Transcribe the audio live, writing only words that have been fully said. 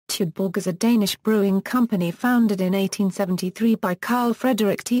Tuborg is a Danish brewing company founded in 1873 by Carl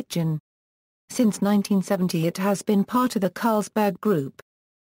Frederik Tietgen. Since 1970 it has been part of the Carlsberg Group.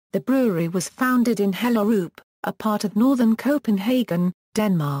 The brewery was founded in Hellerup, a part of northern Copenhagen,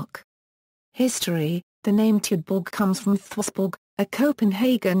 Denmark. History: the name Tuborg comes from Tuborg, a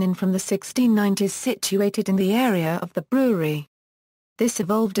Copenhagen inn from the 1690s situated in the area of the brewery. This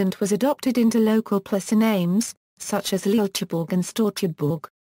evolved and was adopted into local place names, such as Lille Tuborg and Stortuborg.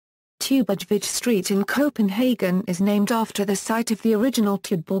 Tuborg Street in Copenhagen is named after the site of the original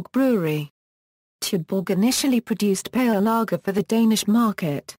Tuborg Brewery. Tuborg initially produced pale lager for the Danish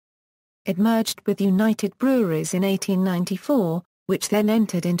market. It merged with United Breweries in 1894, which then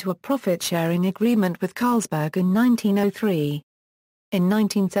entered into a profit-sharing agreement with Carlsberg in 1903. In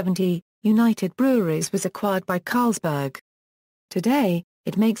 1970, United Breweries was acquired by Carlsberg. Today,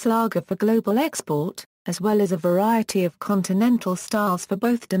 it makes lager for global export, as well as a variety of continental styles for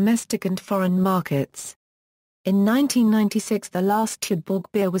both domestic and foreign markets. In 1996 the last Tuborg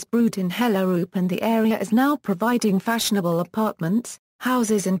beer was brewed in Hellerup, and the area is now providing fashionable apartments,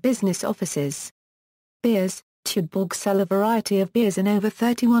 houses and business offices. Beers: Tuborg sell a variety of beers in over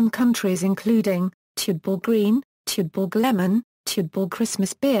 31 countries including, Tuborg Green, Tuborg Lemon, Tuborg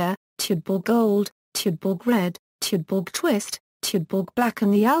Christmas Beer, Tuborg Gold, Tuborg Red, Tuborg Twist, Tuborg Black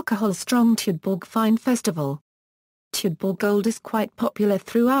and the alcohol-strong Tuborg Fine Festival. Tuborg Gold is quite popular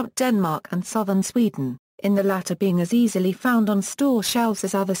throughout Denmark and southern Sweden, in the latter being as easily found on store shelves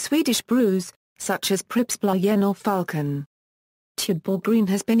as other Swedish brews, such as Pripps Blåen or Falcon. Tuborg Green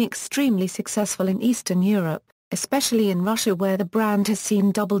has been extremely successful in Eastern Europe, especially in Russia where the brand has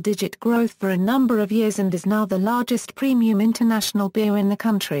seen double-digit growth for a number of years and is now the largest premium international beer in the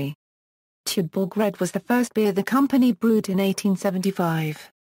country. Tuborg Red was the first beer the company brewed in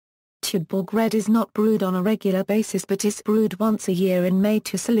 1875. Tuborg Red is not brewed on a regular basis but is brewed once a year in May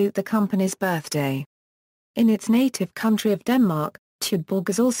to salute the company's birthday. In its native country of Denmark, Tuborg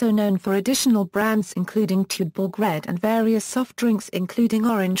is also known for additional brands including Tuborg Red and various soft drinks including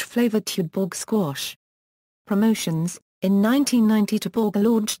orange-flavored Tuborg Squash. Promotions: in 1990 Tuborg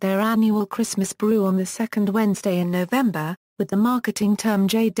launched their annual Christmas brew on the second Wednesday in November, with the marketing term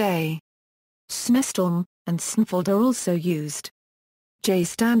J-Day. Snestorm and Snfold are also used. J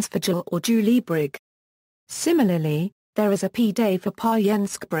stands for Jul or Julebrig. Similarly, there is a P-Day for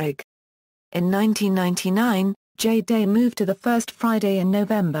Parjenskbrig. In 1999, J-Day moved to the first Friday in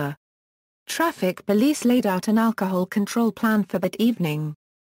November. Traffic police laid out an alcohol control plan for that evening.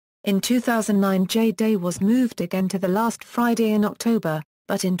 In 2009 J-Day was moved again to the last Friday in October,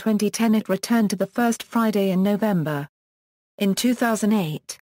 but in 2010 it returned to the first Friday in November. In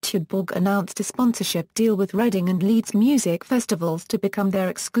 2008, Tuborg announced a sponsorship deal with Reading and Leeds music festivals to become their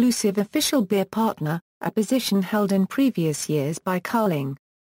exclusive official beer partner, a position held in previous years by Carling.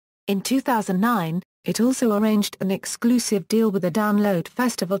 In 2009, it also arranged an exclusive deal with the Download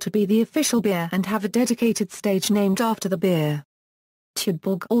Festival to be the official beer and have a dedicated stage named after the beer.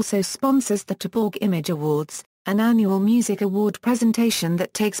 Tuborg also sponsors the Tuborg Image Awards, an annual music award presentation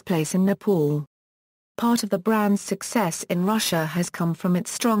that takes place in Nepal. Part of the brand's success in Russia has come from its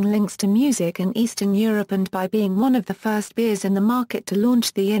strong links to music in Eastern Europe and by being one of the first beers in the market to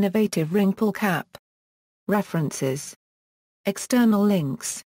launch the innovative ring pull cap. References. External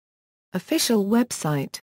links. Official website.